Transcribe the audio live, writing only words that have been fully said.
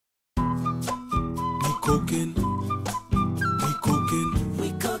cooking, we cooking,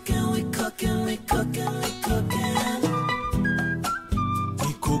 We cooking, we cooking, we cooking, we cooking.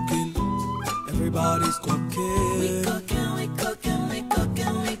 we cooking. Everybody's cooking. We cooking, we cooking, we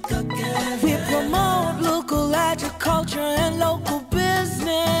cooking, we cooking. We promote local agriculture and local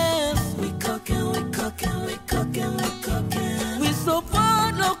business. We cooking, we cooking, we cooking, we cooking. We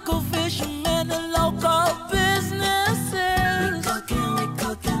support local fishermen and local businesses. We cooking, we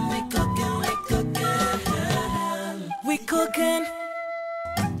cooking, we cooking, we cooking. We cooking.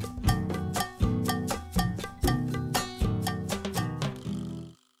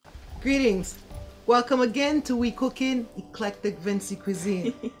 Greetings. Welcome again to We Cookin' Eclectic Vinci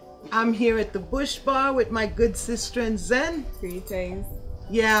Cuisine. I'm here at the Bush Bar with my good sister and Zen. Greetings.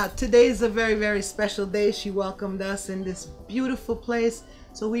 Yeah, today is a very, very special day. She welcomed us in this beautiful place.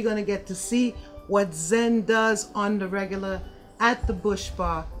 So we're going to get to see what Zen does on the regular at the Bush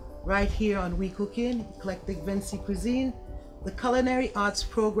Bar right here on We Cookin' Eclectic Vinci Cuisine, the culinary arts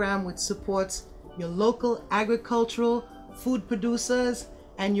program which supports your local agricultural food producers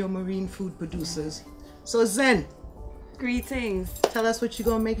and your marine food producers. So Zen, Greetings. tell us what you're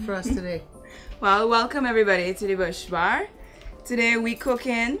gonna make for us today. Well, welcome everybody to the Bush Bar. Today we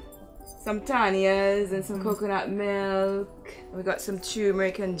cooking some tanias and some coconut milk. We got some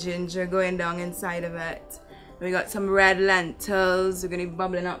turmeric and ginger going down inside of it. We got some red lentils. We're gonna be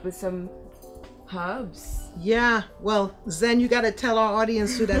bubbling up with some herbs. Yeah, well, Zen, you gotta tell our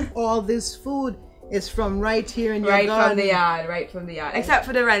audience too that all this food is from right here in your Right garden. from the yard, right from the yard. Except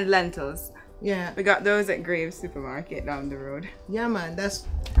for the red lentils. Yeah, We got those at Graves Supermarket down the road. yeah, man,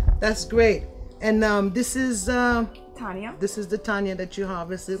 that's great. And this is Tanya, the Tanya that you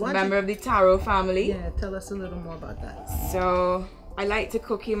harvested. Why don't member of the taro family. you- yeah, tell us a little more about that. So I like to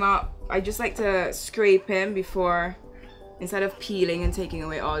cook him up. I just like to scrape him before, instead of peeling and taking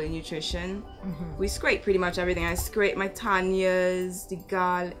away all the nutrition. We scrape pretty much everything. I scrape my tanyas,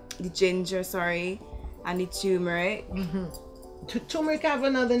 the ginger, and the turmeric. Turmeric have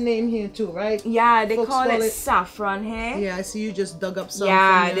another name here too, right? Yeah, they Folks call it saffron here. Yeah, I see you just dug up some.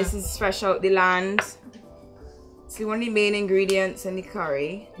 Yeah, from this is fresh out the land. It's one of the main ingredients in the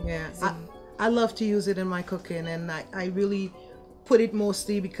curry. Yeah, I love to use it in my cooking, and I really put it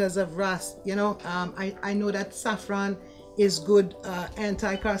mostly because of rust. You know, I know that saffron is good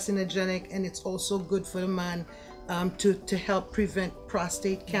anti-carcinogenic, and it's also good for the man to help prevent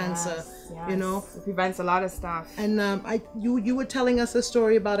prostate cancer. Yes, You know, it prevents a lot of stuff. and you were telling us a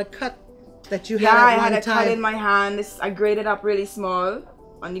story about a cut that you Yeah, had I at had one a time. cut in my hand. I grated up really small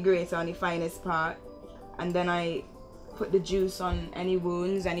on the grater, on the finest part, and then I put the juice on any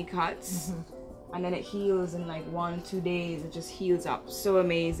wounds, any cuts, and then it heals in like 1-2 days. It just heals up so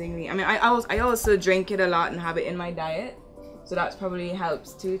amazingly. I mean, I also drink it a lot and have it in my diet, so that's probably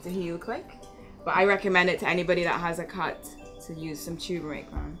helps too to heal quick. But I recommend it to anybody that has a cut to use some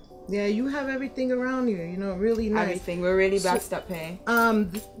turmeric, man. Yeah, you have everything around you. You know, really nice. Everything. We're really blessed up here.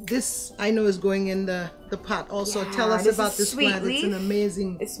 This I know is going in the pot. Also, Yeah, tell us this about is this sweet plant. It's an leaf.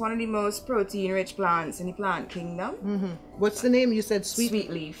 amazing. It's one of the most protein-rich plants in the plant kingdom. What's the name? You said sweet. Sweet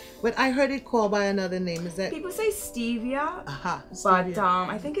leaf. But I heard it called by another name. Is that? People say stevia, Aha. but stevia.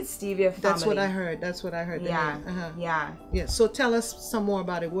 I think it's stevia family. That's what I heard. That's what I heard. the Yeah, name. Uh-huh. yeah. Yeah. So tell us some more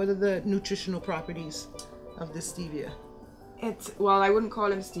about it. What are the nutritional properties of the stevia? Well, I wouldn't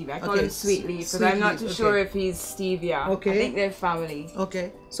call him stevia. I call Okay, him sweet leaf because sweet I'm not leaf, too okay. sure if he's stevia. Okay. I think they're family.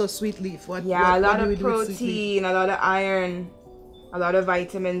 Okay. So sweet leaf. What? Yeah, what, a lot what do we of do with sweet leaf? protein, a lot of iron, a lot of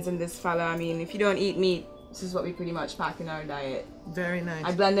vitamins in this fella. I mean, if you don't eat meat, this is what we pretty much pack in our diet. Very nice.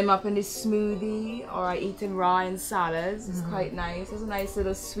 I blend them up in this smoothie, or I eat them raw in salads. It's quite nice. There's a nice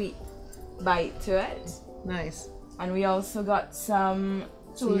little sweet bite to it. Nice. And we also got some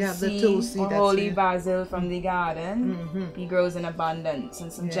So you have the tulsi, tulsi, or that's holy it. basil from the garden. He grows in abundance,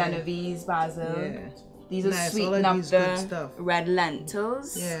 and some Yeah. Genovese basil. Yeah. These will Nice, all sweeten of up these good the stuff. red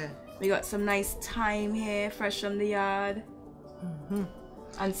lentils. Yeah. We got some nice thyme here, fresh from the yard.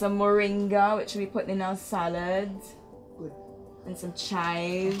 And some moringa, which we'll be putting in our salads. Good. And some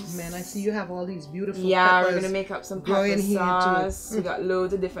chives. Man, I see you have all these beautiful Yeah, peppers. we're gonna make up some growing pepper here, too. sauce. We got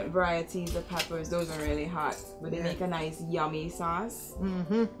loads of different varieties of peppers. Those are really hot, but they make a nice yummy sauce.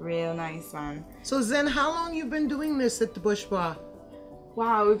 Real nice, man. So Zen, how long you been doing this at the Bush Bar?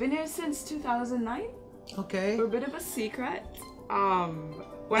 Wow, we've been here since 2009. Okay. We're a bit of a secret.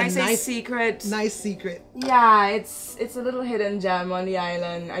 When A I say nice- secret, Nice secret. yeah, it's a little hidden gem on the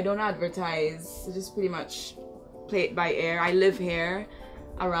island. I don't advertise. I just pretty much play it by ear. I live here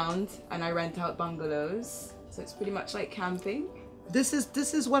around and I rent out bungalows, so it's pretty much like camping. This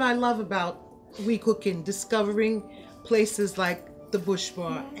is what I love about We Cooking, discovering places like the Bush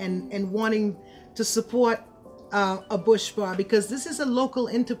Bar and wanting to support a Bush Bar, because this is a local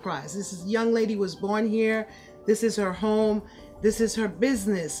enterprise. This is, young lady was born here. This is her home. This is her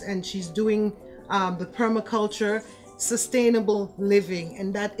business, and she's doing the permaculture, sustainable living,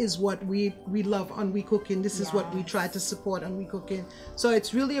 and that is what we love on We Cookin. This is what we try to support on We Cookin. So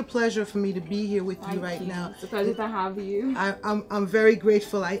it's really a pleasure for me to be here with you right now. It's a pleasure to have you. I'm very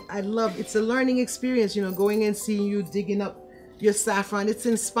grateful. I love, it's a learning experience, you know, going and seeing you digging up your saffron. It's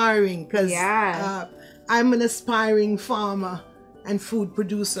inspiring because I'm an aspiring farmer and food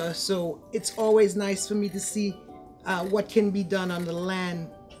producer, so it's always nice for me to see what can be done on the land,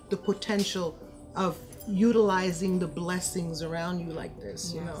 the potential of utilizing the blessings around you like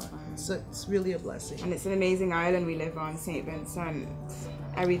this, you know. It's really a blessing. And it's an amazing island we live on, St. Vincent.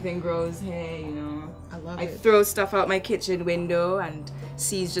 Everything grows here, you know. I love I it. throw stuff out my kitchen window and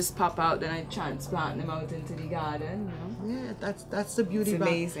seeds just pop out, then I transplant them out into the garden, you know. Yeah, that's the beauty It's about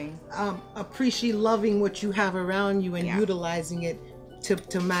amazing. Appreciate loving what you have around you and utilizing it to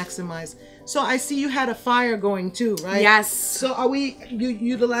maximize. So I see you had a fire going too, right? Yes. So are we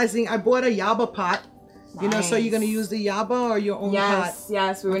utilizing, I bought a yaba pot, you know, so you're going to use the yaba or your own pot?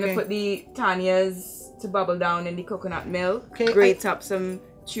 Yes, we're going to put the Tanyas to bubble down in the coconut milk. Okay, Grate up some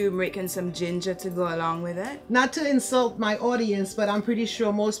turmeric and some ginger to go along with it. Not to insult my audience, but I'm pretty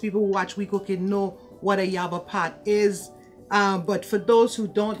sure most people who watch We Cookin know what a yaba pot is. But for those who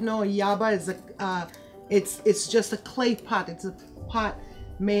don't know, yaba is it's just a clay pot. It's a pot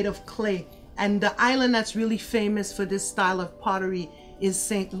made of clay. And the island that's really famous for this style of pottery is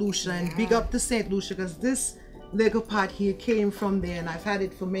St. Lucia. And big up to St. Lucia, because this Lego pot here came from there, and I've had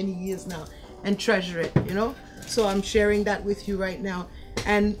it for many years now and treasure it, you know. So I'm sharing that with you right now.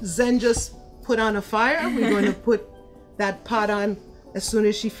 And Zen just put on a fire. We're going to put that pot on as soon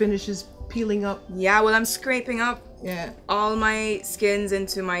as she finishes peeling up. Yeah, well, I'm scraping up Yeah. all my skins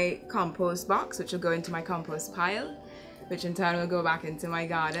into my compost box, which will go into my compost pile, which in turn will go back into my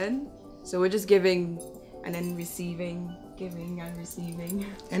garden. So we're just giving and then receiving, giving and receiving.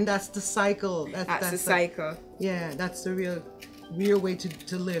 And that's the cycle. That's the cycle. Yeah, that's the real way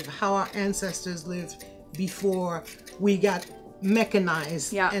to live. How our ancestors lived before we got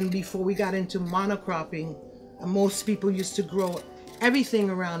mechanized and before we got into monocropping. Most people used to grow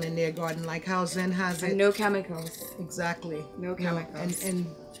everything around in their garden, like how Zen has it. And no chemicals. Exactly. No chemicals. And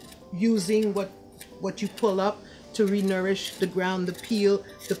using what you pull up to re-nourish the ground, the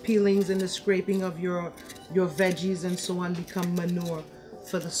peelings and the scraping of your veggies and so on become manure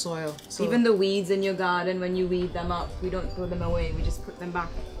for the soil. So even the weeds in your garden, when you weed them up, we don't throw them away. We just put them back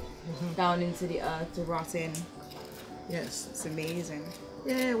down into the earth to rot in. yes. It's amazing.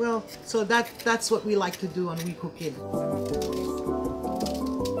 Yeah, well, so that's what we like to do on We Cookin.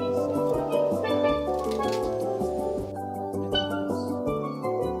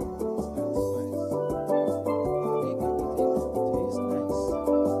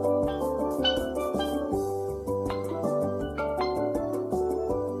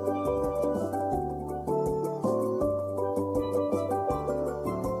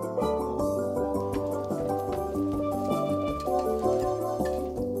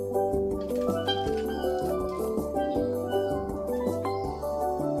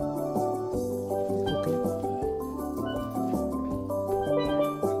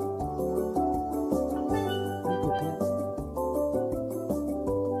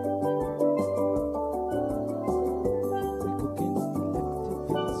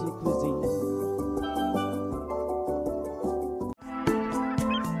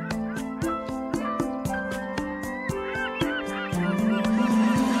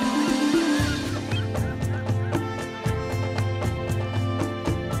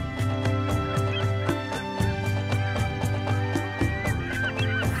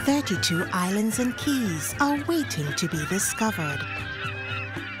 Two islands and keys are waiting to be discovered.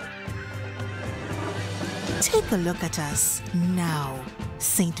 Take a look at us now.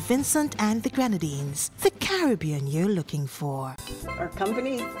 St. Vincent and the Grenadines, the Caribbean you're looking for. Our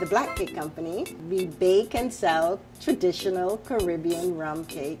company is the Black Cake Company. We bake and sell traditional Caribbean rum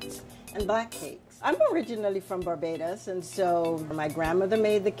cakes and black cakes. I'm originally from Barbados, and so my grandmother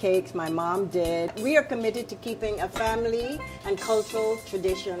made the cakes, my mom did. We are committed to keeping a family and cultural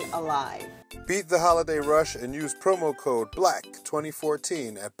tradition alive. Beat the holiday rush and use promo code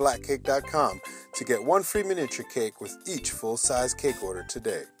BLACK2014 at blackcake.com to get one free miniature cake with each full-size cake order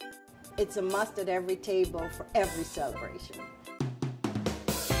today. It's a must at every table for every celebration.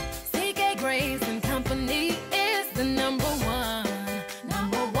 CK Grace and Company is the number one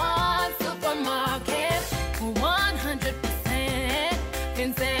supermarket for 100%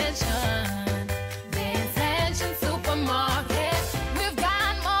 Vincentian supermarket.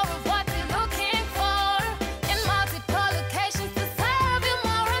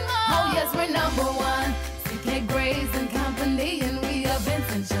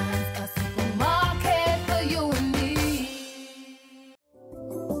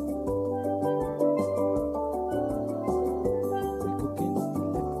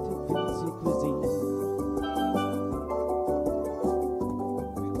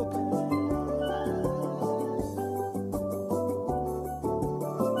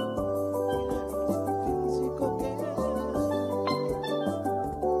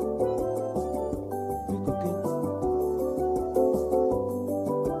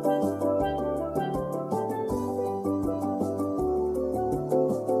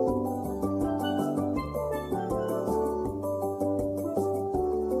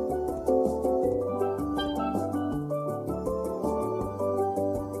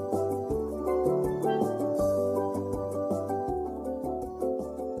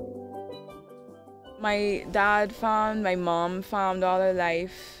 My dad farmed, my mom farmed all her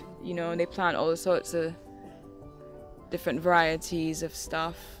life. You know, they plant all sorts of different varieties of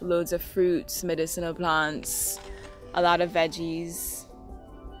stuff. Loads of fruits, medicinal plants, a lot of veggies.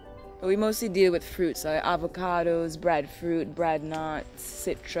 But we mostly deal with fruits like avocados, breadfruit, bread nuts,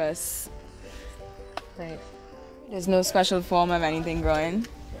 citrus. Nice. There's no special form of anything growing.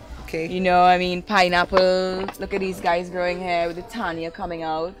 Okay. You know, I mean, pineapple. Look at these guys growing here with the Tanya coming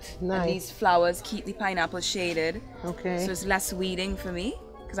out. Nice. And these flowers keep the pineapple shaded. Okay. So it's less weeding for me.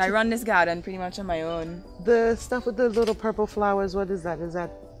 Because I run this garden pretty much on my own. The stuff with the little purple flowers, what is that? Is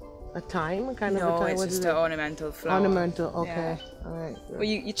that a thyme? Kind of a No, thyme? it's What just is an it? ornamental flower. Ornamental, okay. Yeah. All right. But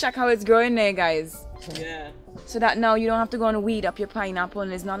you check how it's growing there, guys. Yeah. So that now you don't have to go and weed up your pineapple,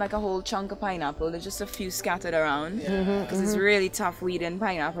 and it's not like a whole chunk of pineapple. There's just a few scattered around. Because it's really tough weeding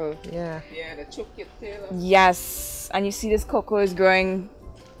pineapple. Yeah. Yeah, the choke your tail. Yes. And you see this cocoa is growing.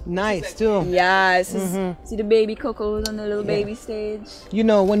 Nice, too. Yes. See the baby cocoas on the little baby stage? You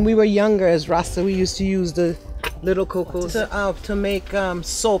know, when we were younger as Rasta, we used to use the little cocos to make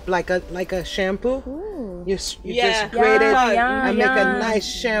soap, like a shampoo. You Yeah. just grate it Yeah, and make yeah. a nice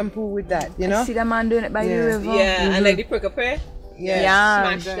shampoo with that, you know? I see that man doing it by the Yeah. river. Yeah, and like the prickle pear. Yeah.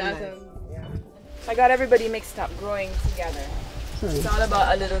 Smash very that. nice. I got everybody mixed up growing together. It's all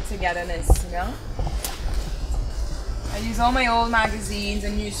about a little togetherness, you know? I use all my old magazines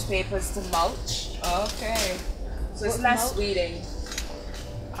and newspapers to mulch. Okay. So it's less weeding.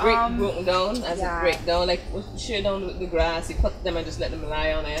 Broken down as yeah. a breakdown, like shear down with the grass. You cut them and just let them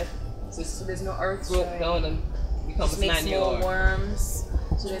lie on it. So So there's no earth broke showing. down and becomes It makes more manure. worms,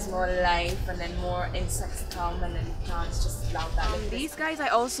 so there's more life, and then more insects come, and then plants just love that. These guys I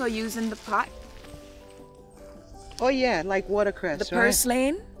also use in the pot. Oh, yeah, like watercress, The right?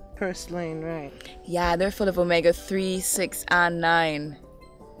 purslane. Purslane, right. Yeah, they're full of omega-3, 6, and 9.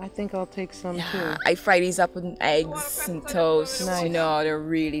 I think I'll take some, Yeah, too. I fry these up with eggs and toast. Nice. You know, they're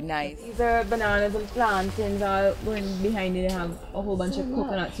really nice. These are bananas and plantains. Going behind it, they have a whole bunch of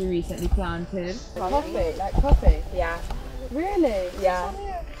coconuts we recently planted. Coffee, like coffee. Yeah. Really? Yeah.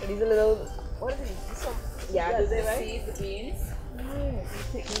 So these are little. What are these? Yeah, those are right? seeds, the beans. You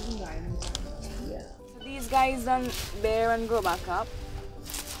take those and dye them. So these guys don't bear and grow back up.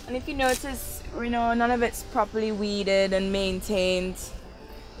 And if you notice, you know, none of it's properly weeded and maintained.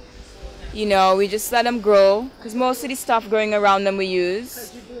 You know, we just let them grow, because most of the stuff growing around them we use.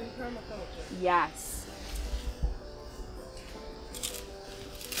 Because you're doing permaculture. Yes.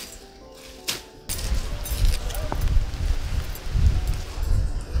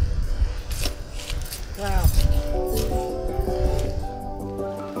 Wow.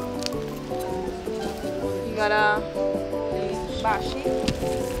 You got a bashi.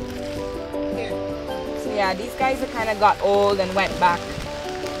 So yeah, these guys have kind of got old and went back.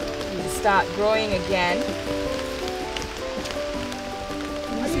 You start growing again.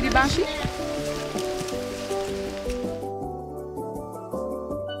 You see the bashi?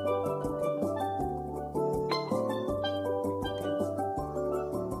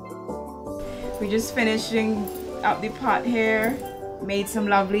 We're just finishing up the pot here. Made some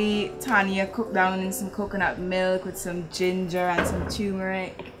lovely Tanya cooked down in some coconut milk with some ginger and some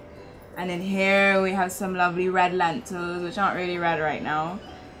turmeric. And in here we have some lovely red lentils, which aren't really red right now,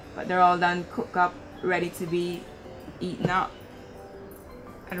 but they're all done, cooked up, ready to be eaten up.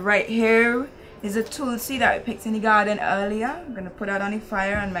 And right here is a tulsi that we picked in the garden earlier. I'm gonna put that on the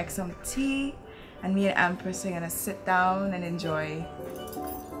fire and make some tea. And me and Empress are gonna sit down and enjoy.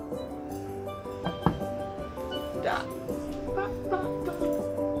 That.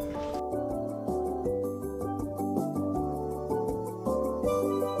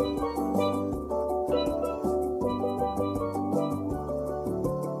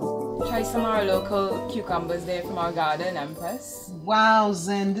 Try some of our local cucumbers there from our garden, Empress. Wow,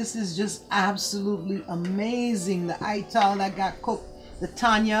 Zen, this is just absolutely amazing. The ital that got cooked, the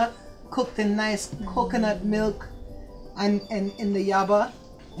Tanya cooked in nice coconut milk and in the yaba.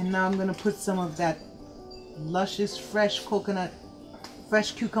 And now I'm gonna put some of that luscious fresh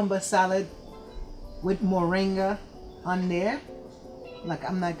cucumber salad with moringa on there. Like,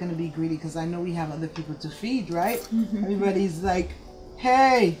 I'm not gonna be greedy because I know we have other people to feed, right? Everybody's like,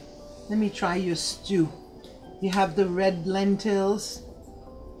 hey, let me try your stew. You have the red lentils.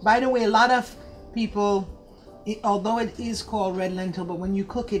 By the way, a lot of people, although it is called red lentil, but when you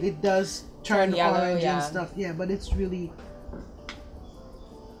cook it, it does turn yellow, orange yeah. and stuff. Yeah, but it's really...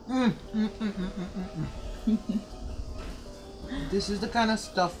 This is the kind of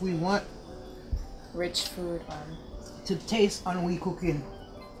stuff we want Rich food, man. to taste on we cooking.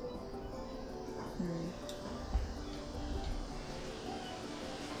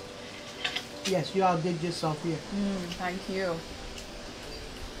 Yes, you outdid yourself here. Thank you.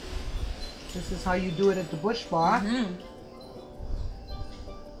 This is how you do it at the Bush Bar.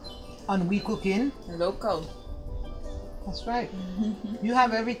 On We Cookin. Local. That's right. You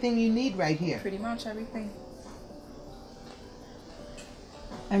have everything you need right here, Pretty much everything.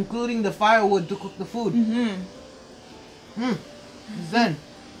 including the firewood to cook the food. Zen.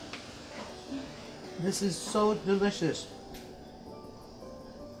 This is so delicious.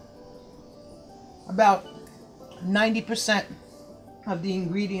 About 90% of the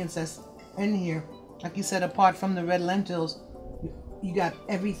ingredients that's in here, like you said, apart from the red lentils, you got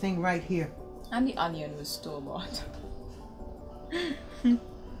everything right here. And the onion was store-bought.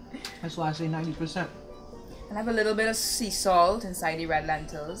 That's why I say 90%. I have a little bit of sea salt inside the red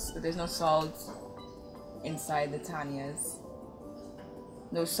lentils, but there's no salt inside the Tanya's.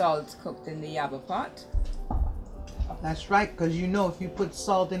 No salt cooked in the yaba pot. That's right, because you know if you put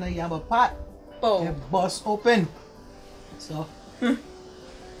salt in a yaba pot, Boom. it busts open. So,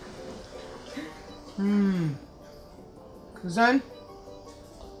 Zen,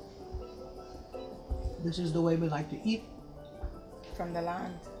 this is the way we like to eat. From the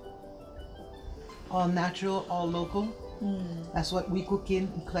land. All natural, all local. That's what We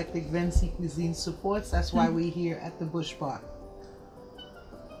Cookin, Eclectic Vinci Cuisine supports. That's why we're here at the Bush Bar.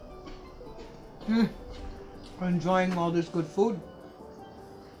 We're enjoying all this good food.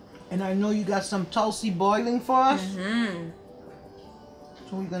 And I know you got some Tulsi boiling for us.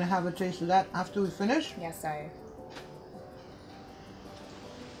 So we're going to have a taste of that after we finish. Yes, I.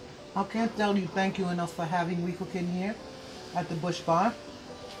 I can't tell you thank you enough for having We Cookin here at the Bush Bar.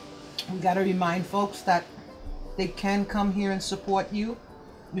 We got to remind folks that they can come here and support you.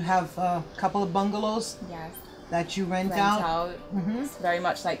 You have a couple of bungalows Yes. that you rent Rent out. out. It's very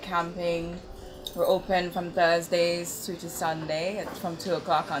much like camping. We're open from Thursdays through to Sunday from 2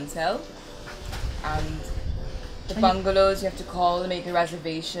 o'clock until. And the bungalows, you have to call to make a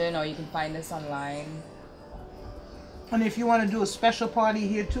reservation, or you can find us online. And if you want to do a special party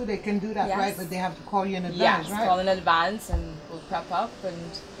here too, they can do that, Yes. right? But they have to call you in advance, Yes, right? call in advance and we'll prep up and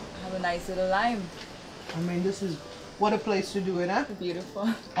have a nice little lime. I mean, this is what a place to do it, huh? Beautiful.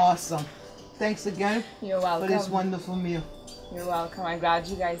 Awesome. Thanks again You're for welcome. this wonderful meal. You're welcome. I'm glad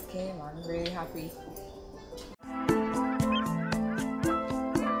you guys came. I'm really happy.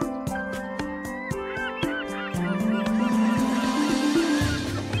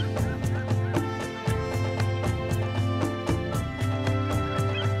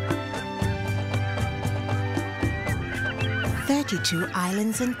 32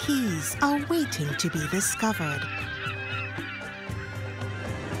 islands and keys are waiting to be discovered.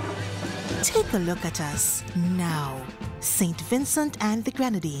 Take a look at us now. St. Vincent and the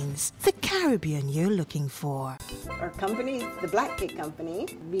Grenadines, the Caribbean you're looking for. Our company, the Black Cake Company,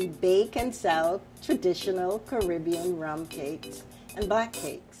 we bake and sell traditional Caribbean rum cakes and black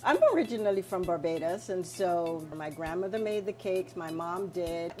cakes. I'm originally from Barbados, and so my grandmother made the cakes, my mom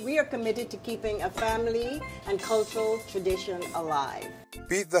did. We are committed to keeping a family and cultural tradition alive.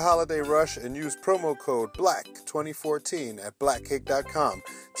 Beat the holiday rush and use promo code BLACK2014 at blackcake.com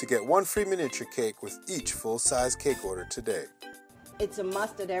to get one free miniature cake with each full-size cake order today. It's a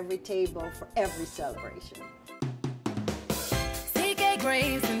must at every table for every celebration. CK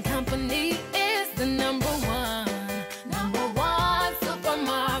Graves and Company is the number one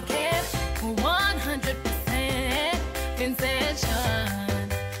supermarket for 100% Vincentian.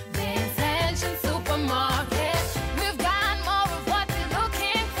 Vincentian supermarket. We've got more of what you're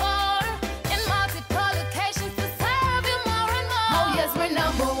looking for in multiple locations to serve you more and more. Oh yes, we're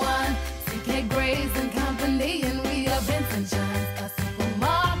number one, CK Graves and Company, and we are Vincentian, a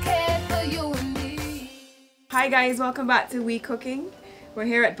supermarket for you and me. Hi guys, welcome back to We Cooking. We're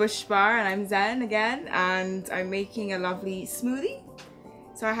here at Bush Bar and I'm Zen again, and I'm making a lovely smoothie.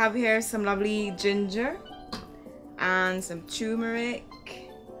 So I have here some lovely ginger and some turmeric.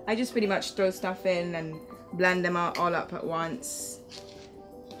 I just pretty much throw stuff in and blend them out all up at once.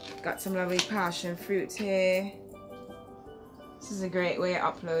 Got some lovely passion fruit here. This is a great way of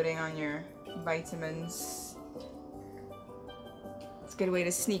uploading on your vitamins. It's a good way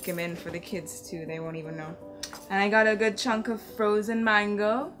to sneak them in for the kids too, they won't even know. And I got a good chunk of frozen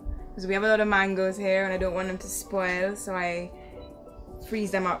mango, because we have a lot of mangoes here and I don't want them to spoil, so I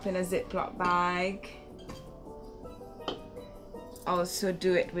freeze them up in a Ziploc bag. Also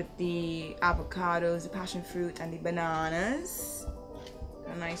do it with the avocados, the passion fruit and the bananas.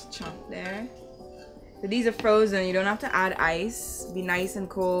 A nice chunk there. So these are frozen, you don't have to add ice, be nice and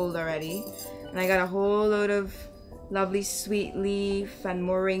cold already. And I got a whole load of lovely sweet leaf and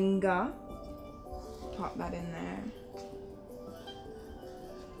moringa. Pop that in there.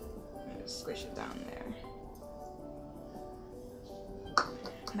 Just squish it down there.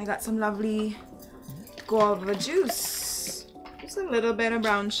 And I got some lovely guava juice. Just a little bit of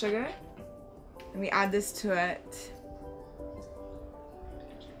brown sugar. And we add this to it.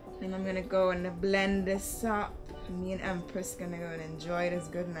 And I'm gonna go and blend this up. Me and Empress gonna go and enjoy this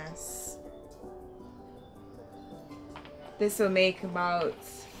goodness. This will make about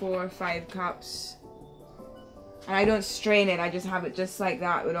 4 or 5 cups. And I don't strain it, I just have it just like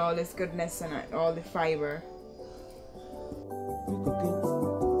that with all this goodness in it, all the fiber.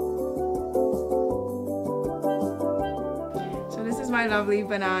 So this is my lovely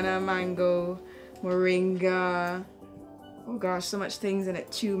banana, mango, moringa. Oh gosh, so much things in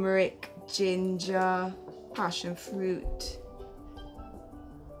it. Turmeric, ginger, passion fruit,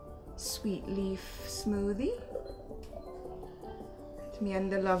 sweet leaf smoothie. Me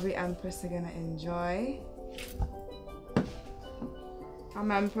and the lovely Empress are gonna enjoy. I'm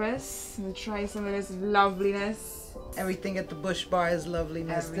Empress, and try some of this loveliness. Everything at the Bush Bar is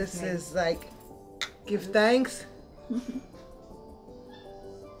loveliness. Everything. This is like, give thanks.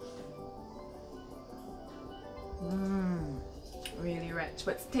 Really rich,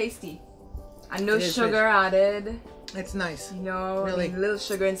 but it's tasty. And no It is sugar added. It's nice. You know, Really. I mean, little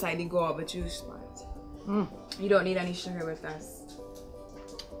sugar inside the guava juice, but you don't need any sugar with this.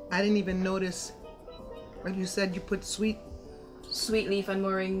 I didn't even notice. But you said you put sweet Leaf and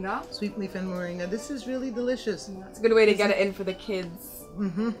moringa. leaf and moringa. This is really delicious. It's a good way to get it in for the kids.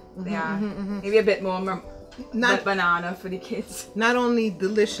 Yeah, maybe a bit more Not banana for the kids. not only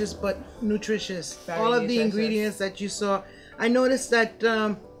delicious but nutritious. Very All of the nutritious. ingredients that you saw. I noticed that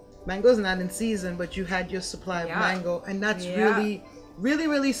mango's not in season, but you had your supply of Yeah. mango, and that's Yeah.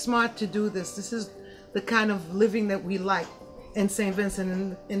 really smart to do this. This is the kind of living that we like in St. Vincent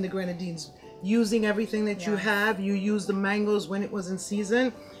and in the Grenadines. Using everything that you have. You use the mangoes when it was in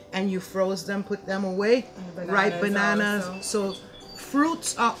season, and you froze them, put them away. Ripe bananas. also. So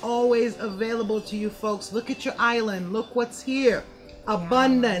fruits are always available to you folks. Look at your island. Look what's here.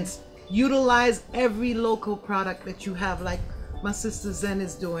 Abundance. Utilize every local product that you have, like my sister Zen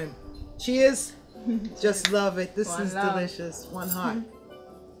is doing. Cheers. Just love it. This One is love. delicious. One heart.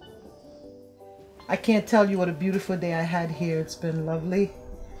 I can't tell you what a beautiful day I had here. It's been lovely.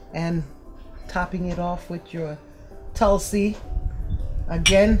 And topping it off with your Tulsi.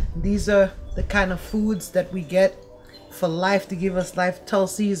 Again, these are the kind of foods that we get for life, to give us life.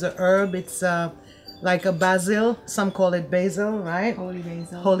 Tulsi is a herb. It's like a basil. Some call it basil, right? Holy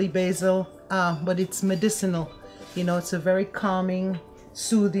basil. Holy basil. But it's medicinal. You know, it's a very calming,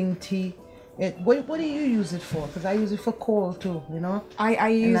 soothing tea. What do you use it for? Because I use it for cold too, you know? I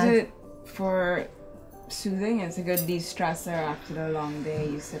use it for soothing. It's a good de-stressor after the long day.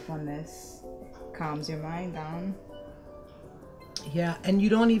 You sip on this, calms your mind down. Yeah, and you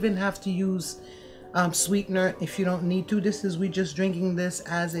don't even have to use sweetener if you don't need to. We just drinking this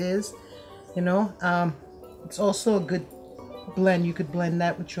as is, you know. It's also a good blend. You could blend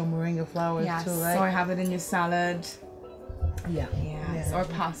that with your moringa flowers Yes, too, right? or have it in your salad. Yeah. Yes, Yeah. or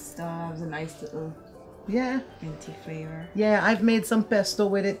pasta. It's a nice little Yeah. minty flavor. Yeah, I've made some pesto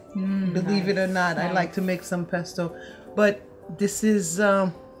with it. Believe it or not, I like to make some pesto. But this is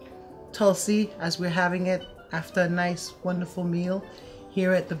Tulsi, as we're having it after a nice, wonderful meal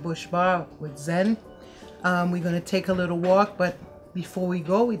here at the Bush Bar with Zen. We're going to take a little walk, but before we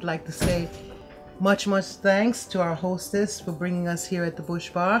go, we'd like to say much thanks to our hostess for bringing us here at the Bush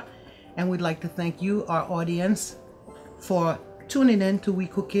Bar. And we'd like to thank you, our audience, for tuning in to We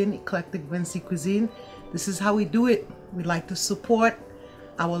Cookin' Eclectic Vinci Cuisine. This is how we do it. We like to support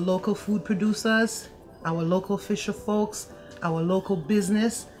our local food producers, our local fisher folks, our local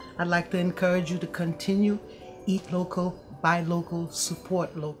business. I'd like to encourage you to continue, eat local, buy local,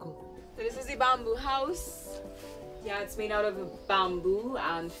 support local. So this is the bamboo house. Yeah, it's made out of bamboo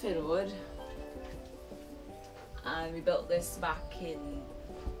and firewood. And we built this back in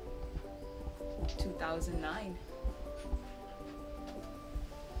 2009.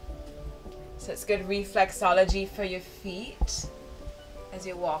 So it's good reflexology for your feet. As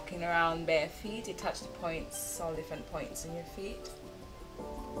you're walking around bare feet, you touch the points, all different points in your feet.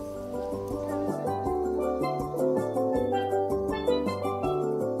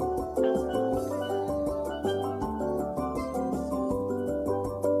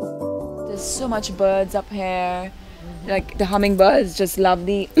 There's so much birds up here. Like the hummingbirds just love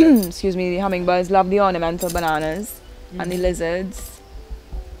the excuse me, the hummingbirds love the ornamental bananas and the lizards.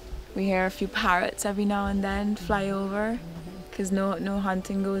 We hear a few parrots every now and then fly over because no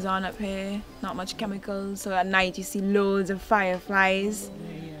hunting goes on up here, not much chemicals. So at night you see loads of fireflies,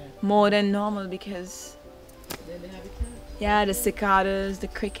 more than normal because Yeah, the cicadas, the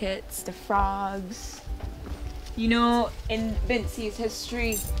crickets, the frogs. You know, in Vinci's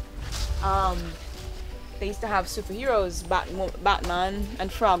history, they used to have superheroes, Batman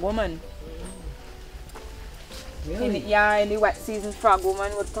and Frog Woman. Really? In the wet season, Frog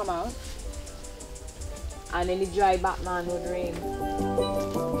Woman would come out. And in the dry, Batman would reign.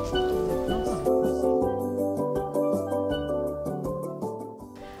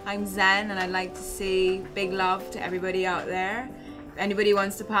 I'm Zen, and I'd like to say big love to everybody out there. If anybody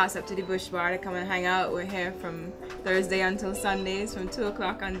wants to pass up to the Bush Bar to come and hang out, we're here from Thursday until Sundays, from 2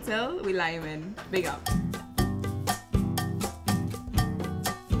 o'clock until we lime in. Big up.